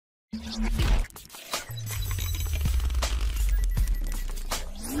আমরা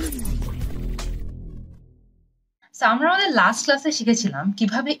আমাদের লাস্ট ক্লাসে শিখেছিলাম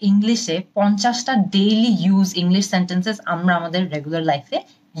কিভাবে ইংলিশে 50টা ডেইলি ইউজ ইংলিশ সেন্টেন্সেস আমরা আমাদের রেগুলার লাইফে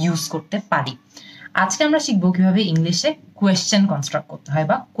ইউজ করতে পারি। আজকে আমরা শিখবো কিভাবে ইংলিশে কোয়েশ্চেন কনস্ট্রাক্ট করতে হয়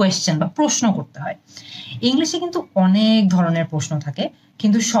বা কোয়েশ্চেন বা প্রশ্ন করতে হয়। ইংলিশে কিন্তু অনেক ধরনের প্রশ্ন থাকে,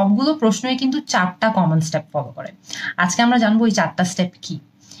 কিন্তু সবগুলো প্রশ্নই কিন্তু 4টা কমন স্টেপ ফলো করে। আজকে আমরা জানবো এই 4টা স্টেপ কি।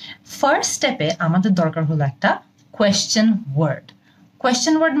 ফার্স্ট স্টেপে আমাদের দরকার হলো একটা কোয়েশ্চেন ওয়ার্ড।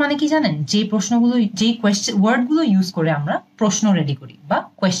 কোয়েশ্চেন ওয়ার্ড মানে কি জানেন? যে প্রশ্নগুলো, যেই কোয়েশ্চেন ওয়ার্ডগুলো ইউজ করে আমরা প্রশ্ন রেডি করি বা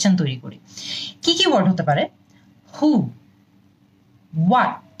কোয়েশ্চেন তৈরি করি। কি কি ওয়ার্ড হতে পারে? হু,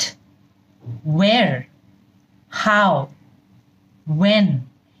 হোয়াট, ওয়ের, হাউ, ওয়েন,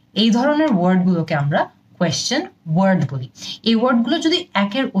 এই ধরনের ওয়ার্ডগুলোকে আমরা কোয়েশ্চেন ওয়ার্ড বলি। এই ওয়ার্ডগুলো যদি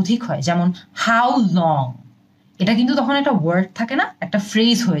একের অধিক হয়, যেমন হাউ লং, এটা কিন্তু তখন একটা ওয়ার্ড থাকে না, একটা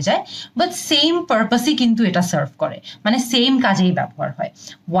ফ্রেজ হয়ে যায়, বাট সেম পারপাসই কিন্তু এটা সার্ভ করে, মানে সেম কাজেই ব্যবহার হয়।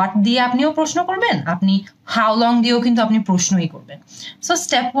 হোয়াট দিয়ে আপনিও প্রশ্ন করবেন, আপনি হাউ লং দিয়েও কিন্তু আপনি প্রশ্নই করবেন। সো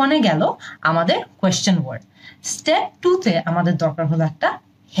স্টেপ 1-এ গেল আমাদের কোয়েশ্চেন ওয়ার্ড। স্টেপ 2-তে আমাদের দরকার হলো একটা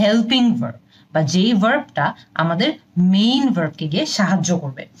হেল্পিং ভার্ব, বা যেই ভার্বটা আমাদের মেইন ভার্বকে গিয়ে সাহায্য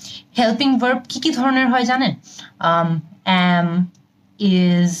করবে। হেল্পিং ভার্ব কি কি ধরনের হয় জানেন? অ্যাম,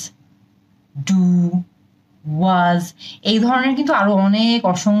 ইজ, ডু, ওয়াজ, এই ধরনের কিন্তু আরো অনেক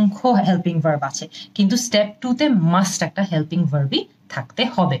অসংখ্য হেল্পিং ভার্ব আছে, কিন্তু স্টেপ 2-তে মাস্ট একটা হেল্পিং ভার্বই থাকতে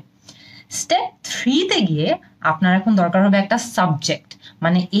হবে। স্টেপ 3-তে গিয়ে আপনার এখন দরকার হবে একটা সাবজেক্ট,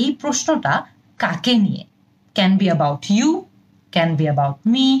 মানে এই প্রশ্নটা কাকে নিয়ে। Can be about you, can be about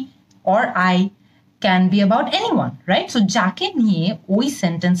me or I, can be about anyone, right? So যাকে নিয়ে ওই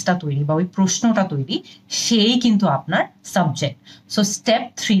সেন্টেন্সটা তৈরি বা ওই প্রশ্নটা তৈরি, সেই কিন্তু আপনার সাবজেক্ট। সো স্টেপ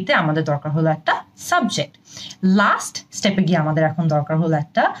 3-তে আমাদের দরকার হলো একটা সাবজেক্ট। লাস্ট স্টেপে গিয়ে আমাদের এখন দরকার হলো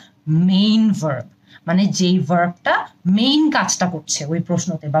একটা মেইন ভার্ব, মানে যেই ভার্বটা মেইন কাজটা করছে ওই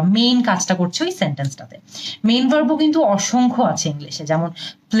প্রশ্নতে বা মেইন কাজটা করছে ওই সেন্টেন্সটাতে। মেইন ভার্বও কিন্তু অসংখ্য আছে ইংলিশে, যেমন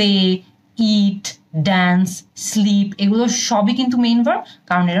প্লে, ইট, ড্যান্স, স্লিপ, এগুলো সবই কিন্তু মেইন ভার্ব,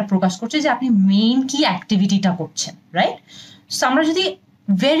 কারণ এরা প্রকাশ করছে যে আপনি মেইন কি অ্যাক্টিভিটিটা করছেন, রাইট? সো আমরা যদি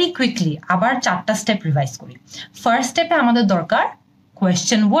ভেরি কুইকলি আবার 4টা স্টেপ রিভাইজ করি। ফার্স্ট স্টেপে আমাদের দরকার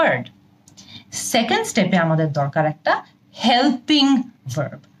কোয়েশ্চেন ওয়ার্ড। সেকেন্ড স্টেপে আমাদের দরকার একটা হেল্পিং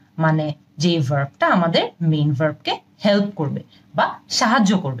ভার্ব, মানে যে ভার্বটা আমাদের মেইন ভার্বকে হেল্প করবে বা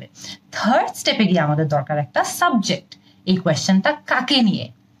সাহায্য করবে। থার্ড স্টেপে গিয়ে আমাদের দরকার একটা সাবজেক্ট, এই কোয়েশ্চেনটা কাকে নিয়ে।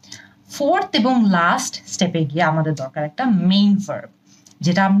 ফোর্থ এবং লাস্ট স্টেপে গিয়ে আমাদের দরকার একটা মেইন ভার্ব,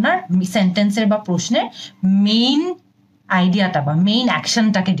 যেটা আপনার সেন্টেন্সের বা প্রশ্নের মেইন আইডিয়াটা বা মেইন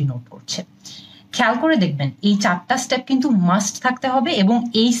অ্যাকশনটাকে ডিনোট করছে। খেয়াল করে দেখবেন এই 4টা স্টেপ কিন্তু মাস্ট থাকতে হবে এবং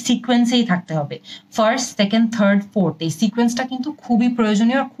এই সিকোয়েন্সেই থাকতে হবে। ফার্স্ট, সেকেন্ড, থার্ড, ফোর্থ, এই সিকোয়েন্সটা কিন্তু খুবই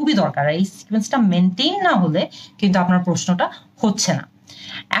প্রয়োজনীয় আর খুবই দরকার। এই সিকোয়েন্সটা মেনটেন না হলে কিন্তু আপনার প্রশ্নটা হচ্ছে না।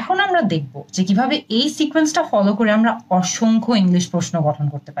 এখন আমরা দেখব যে কিভাবে এই সিকোয়েন্সটা ফলো করে আমরা অসংখ্য ইংলিশ প্রশ্ন গঠন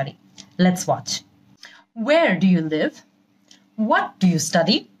করতে পারি। Let's watch. Where do you live? What do you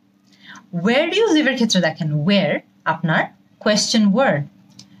study? Where do you live এর ক্ষেত্রে দেখেন, where আপনার কোয়েশ্চেন ওয়ার্ড,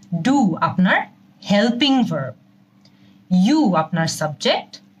 do আপনার হেল্পিং ভার্ব, you আপনার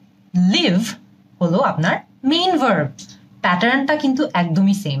সাবজেক্ট, live হলো আপনার মেইন ভার্ব। প্যাটার্নটা কিন্তু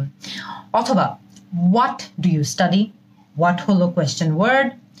একদমই সেম। অথবা what do you study? what হলো কোয়েশ্চেন ওয়ার্ড,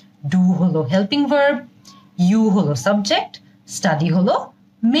 do হলো হেল্পিং ভার্ব, you হলো সাবজেক্ট, study হলো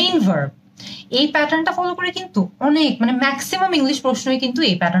মেইন ভার্ব। এই প্যাটার্নটা ফলো করে কিন্তু অনেক, মানে ম্যাক্সিমাম ইংলিশ প্রশ্নই কিন্তু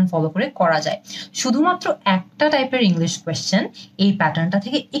এই প্যাটার্ন ফলো করে করা যায়। শুধুমাত্র একটা টাইপের ইংলিশ কোয়েশ্চেন এই প্যাটার্নটা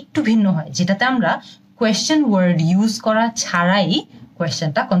থেকে একটু ভিন্ন হয়, যেটাতে আমরা কোয়েশ্চেন ওয়ার্ড ইউজ করা ছাড়াই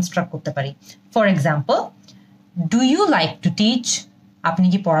কোয়েশ্চেনটা কনস্ট্রাক্ট করতে পারি। For example, do you like to teach? আপনি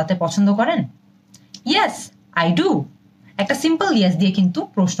কি পড়াতে পছন্দ করেন? Yes, I do. একটা সিম্পল ইয়েস দিয়ে কিন্তু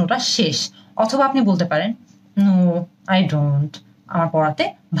প্রশ্নটা শেষ। অথবা আপনি বলতে পারেন, নো, আই ডোন্ট, আমার পড়াতে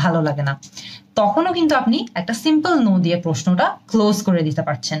ভালো লাগে না। তখনও কিন্তু আপনি একটা সিম্পল নো দিয়ে প্রশ্নটা ক্লোজ করে দিতে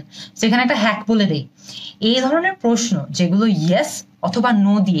পারছেন। সেখানে একটা হ্যাক বলে দেই, এই ধরনের প্রশ্ন যেগুলো ইয়েস অথবা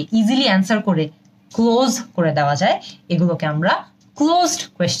নো দিয়ে ইজিলি অ্যান্সার করে ক্লোজ করে দেওয়া যায়, এগুলোকে আমরা ক্লোজড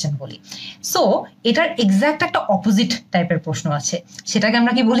কোয়েশ্চেন বলি। সো এটার এক্স্যাক্ট একটা অপোজিট টাইপের প্রশ্ন আছে, সেটাকে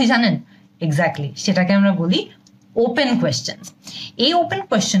আমরা কি বলি জানেন? এক্স্যাক্টলি, সেটাকে আমরা বলি ওপেন কোয়েশ্চেন। এই ওপেন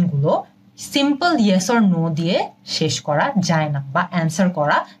কোয়েশ্চেন গুলো সিম্পল ইয়েস অর নো দিয়ে শেষ করা যায় না বা অ্যান্সার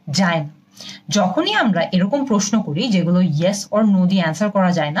করা যায় না। যখনই আমরা এরকম প্রশ্ন করি যেগুলো ইয়েস অর নো দিয়ে অ্যান্সার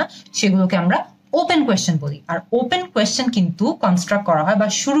করা যায় না, সেগুলোকে আমরা ওপেন কোয়েশ্চেন বলি। আর ওপেন কোয়েশ্চেন কিন্তু কনস্ট্রাক্ট করা হয় বা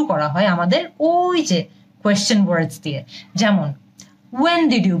শুরু করা হয় আমাদের ওই যে কোয়েশ্চেন ওয়ার্ডস দিয়ে, যেমন when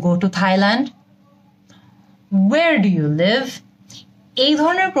did you go to Thailand? Where do you live? এই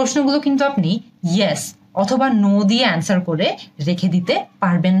ধরনের প্রশ্নগুলো কিন্তু আপনি ইয়েস অথবা নো দিয়ে অ্যান্সার করে রেখে দিতে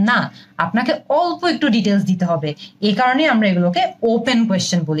পারবেন না, আপনাকে অল্প একটু ডিটেলস দিতে হবে। এই কারণে আমরা এগুলোকে ওপেন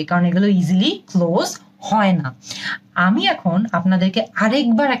কোয়েশ্চেন বলি, কারণ এগুলো ইজিলি ক্লোজ হয় না। আমি এখন আপনাদেরকে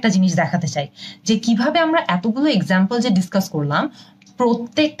আরেকবার একটা জিনিস দেখাতে চাই যে কিভাবে আমরা এতগুলো এক্সাম্পল যে ডিসকাস করলাম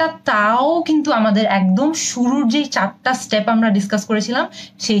প্রত্যেকটা তাও কিন্তু আমাদের একদম শুরুর যে 4টা স্টেপ আমরা ডিসকাস করেছিলাম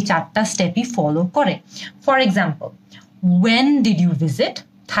সেই 4টা স্টেপই ফলো করে। For example, when did you visit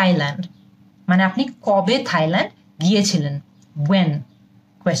Thailand? মানে আপনি কবে থাইল্যান্ড গিয়েছিলেন? when,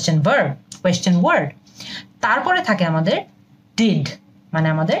 question verb, question word। তারপরে থাকে আমাদের did, মানে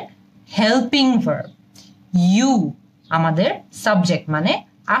আমাদের হেল্পিং ভার্ব, you আমাদের সাবজেক্ট মানে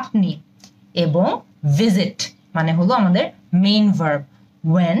আপনি, এবং visit মানে হলো আমাদের main verb.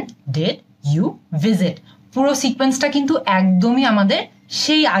 when did you visit? পুরো সিকোয়েন্সটা কিন্তু একদমই আমাদের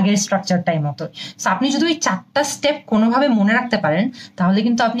সেই আগের স্ট্রাকচারটাই মতো। সো আপনি যদি ওই 4টা স্টেপ কোনোভাবে মনে রাখতে পারেন তাহলে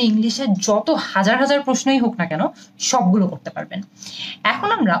কিন্তু আপনি ইংলিশে যত হাজার হাজার প্রশ্নই হোক না কেন সবগুলো করতে পারবেন। এখন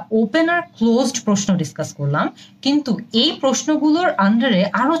আমরা ওপেন আর ক্লোজড প্রশ্ন ডিসকাস করলাম, কিন্তু এই প্রশ্নগুলোর আন্ডারে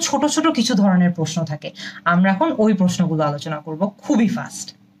আরো ছোট ছোট কিছু ধরনের প্রশ্ন থাকে। আমরা এখন ওই প্রশ্নগুলো আলোচনা করব খুবই ফাস্ট।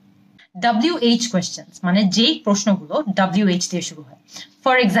 WH কোয়েশ্চেন্স মানে যেই প্রশ্নগুলো WH দিয়ে শুরু হয়।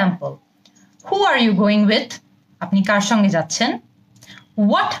 For example, who are you going with? আপনি কার সঙ্গে যাচ্ছেন?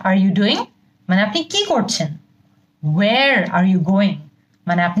 What are you doing? মানে আপনি কি করছেন? Where are you going?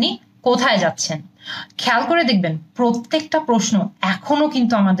 মানে আপনি কোথায় যাচ্ছেন? খেয়াল করে দেখবেন প্রত্যেকটা প্রশ্ন এখনো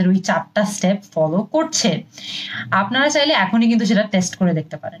কিন্তু আমাদের ওই 4টা স্টেপ ফলো করছে। আপনারা চাইলে এখনই কিন্তু সেটা টেস্ট করে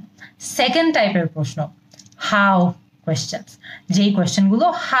দেখতে পারেন। সেকেন্ড টাইপের প্রশ্ন, হাউ কোয়েশ্চেন্স, যেই কোয়েশ্চেনগুলো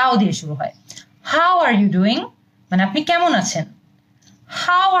হাউ দিয়ে শুরু হয়। How are you doing? মানে আপনি কেমন আছেন?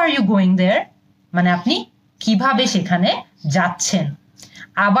 How are you going there? মানে আপনি কিভাবে সেখানে যাচ্ছেন?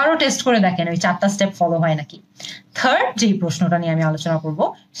 আবারও টেস্ট করে দেখেন ওই 4টা স্টেপ ফলো হয় নাকি। থার্ড যেই প্রশ্নটা নিয়ে আমি আলোচনা করব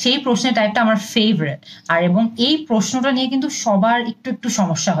সেই প্রশ্নের টাইপটা আমার ফেভারিট, আর এবং এই প্রশ্নটা নিয়ে কিন্তু সবার একটু একটু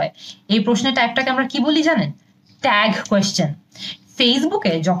সমস্যা হয়। এই প্রশ্নের টাইপটাকে আমরা কি বলি জানেন? Tag question.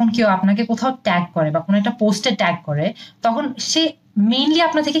 ফেসবুকে যখন কেউ আপনাকে কোথাও ট্যাগ করে বা কোনো একটা পোস্টে ট্যাগ করে তখন সে মেইনলি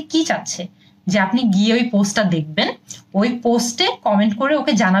আপনার থেকে কি চাচ্ছে? যে আপনি গিয়ে ওই পোস্টটা দেখবেন, ওই পোস্টে কমেন্ট করে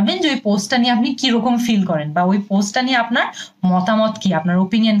ওকে জানাবেন যে ওই পোস্টটা নিয়ে আপনি কিরকম ফিল করেন বা ওই পোস্টটা নিয়ে আপনার মতামত কি, আপনার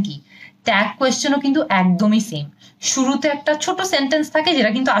ওপিনিয়ন কি। ট্যাগ কোয়েশ্চেনও কিন্তু একদমই সেম। শুরুতে একটা ছোট সেন্টেন্স থাকে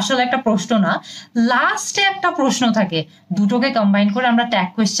যেটা কিন্তু আসলে একটা প্রশ্ন না, লাস্টে একটা প্রশ্ন থাকে, দুটোকে কম্বাইন করে আমরা ট্যাগ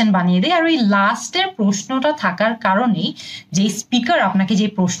কোয়েশ্চেন বানিয়ে দিই। আর ওই লাস্টের প্রশ্নটা থাকার কারণেই যে স্পিকার আপনাকে যে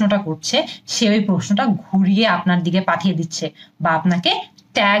প্রশ্নটা করছে সে ওই প্রশ্নটা ঘুরিয়ে আপনার দিকে পাঠিয়ে দিচ্ছে বা আপনাকে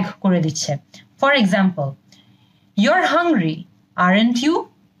ট্যাগ করে দিচ্ছে। For example, you're hungry aren't you?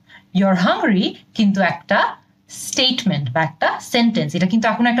 you're hungry কিন্তু একটা স্টেটমেন্ট বা একটা সেন্টেন্স, এটা কিন্তু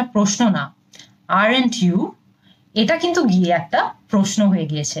এখন একটা প্রশ্ন না। aren't you এটা কিন্তু গিয়ে একটা প্রশ্ন হয়ে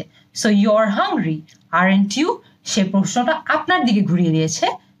গিয়েছে। So you're hungry aren't you সে প্রশ্নটা আপনার দিকে ঘুরিয়ে দিয়েছে।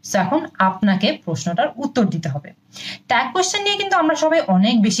 সো এখন আপনাকে প্রশ্নটার উত্তর দিতে হবে। ট্যাগ কোয়েশ্চেন নিয়ে কিন্তু আমরা সবাই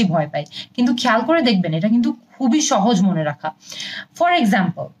অনেক বেশি ভয় পাই, কিন্তু খেয়াল করে দেখবেন এটা কিন্তু খুবই সহজ মনে রাখা। ফর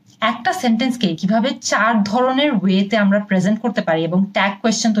এক্সাম্পল, একটা সেন্টেন্সকে কিভাবে 4 ধরনের ওয়েতে আমরা প্রেজেন্ট করতে পারি এবং ট্যাগ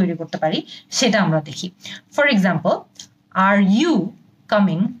কোয়েশ্চেন তৈরি করতে পারি সেটা আমরা দেখি। For example, are you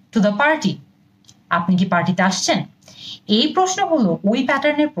coming to the party? আপনি কি পার্টিতে আসছেন? এই প্রশ্ন হলো ওই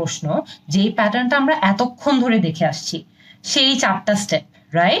প্যাটার্নের প্রশ্ন যেই প্যাটার্নটা আমরা এতক্ষণ ধরে দেখে আসছি, সেই 4টা স্টেপ,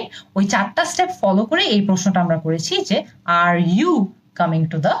 রাইট? ওই 4টা স্টেপ ফলো করে এই প্রশ্নটা আমরা করেছি যে are you coming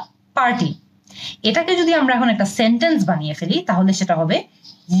to the party. এটাকে যদি আমরা এখন একটা সেন্টেন্স বানিয়ে ফেলি তাহলে সেটা হবে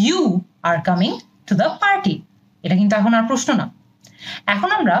you are coming to the party. এটা কিন্তু এখন আর প্রশ্ন না। এখন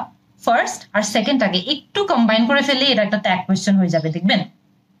আমরা ফার্স্ট আর সেকেন্ডটাকে একটু কম্বাইন করে ফেললে এটা একটা ট্যাগ কোয়েশ্চেন হয়ে যাবে, দেখবেন।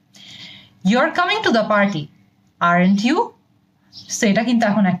 You're coming to the party aren't you? So এটা কিন্তু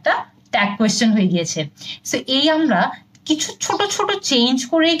এখন একটা ট্যাগ কোয়েশ্চেন হয়ে গিয়েছে। সো এই আমরা কিছু ছোট ছোট চেঞ্জ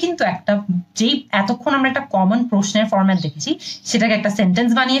করেই কিন্তু একটা যেই এতক্ষণ আমরা একটা কমন প্রশ্নের ফরম্যাট দেখেছি সেটাকে একটা সেন্টেন্স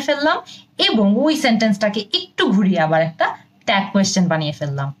বানিয়ে ফেললাম এবং ওই সেন্টেন্সটাকে একটু ঘুরিয়ে আবার একটা ট্যাগ কোয়েশ্চেন বানিয়ে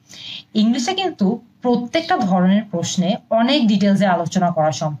ফেললাম। ইংলিশে কিন্তু প্রত্যেকটা ধরনের প্রশ্নে অনেক ডিটেলসে আলোচনা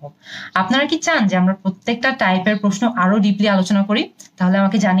করা সম্ভব। আপনারা কি চান যে আমরা প্রত্যেকটা টাইপের প্রশ্ন আরো ডিপলি আলোচনা করি? তাহলে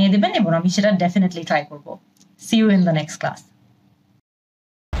আমাকে জানিয়ে দেবেন এবং আমি সেটা ডেফিনেটলি ট্রাই করব। C you in the next class.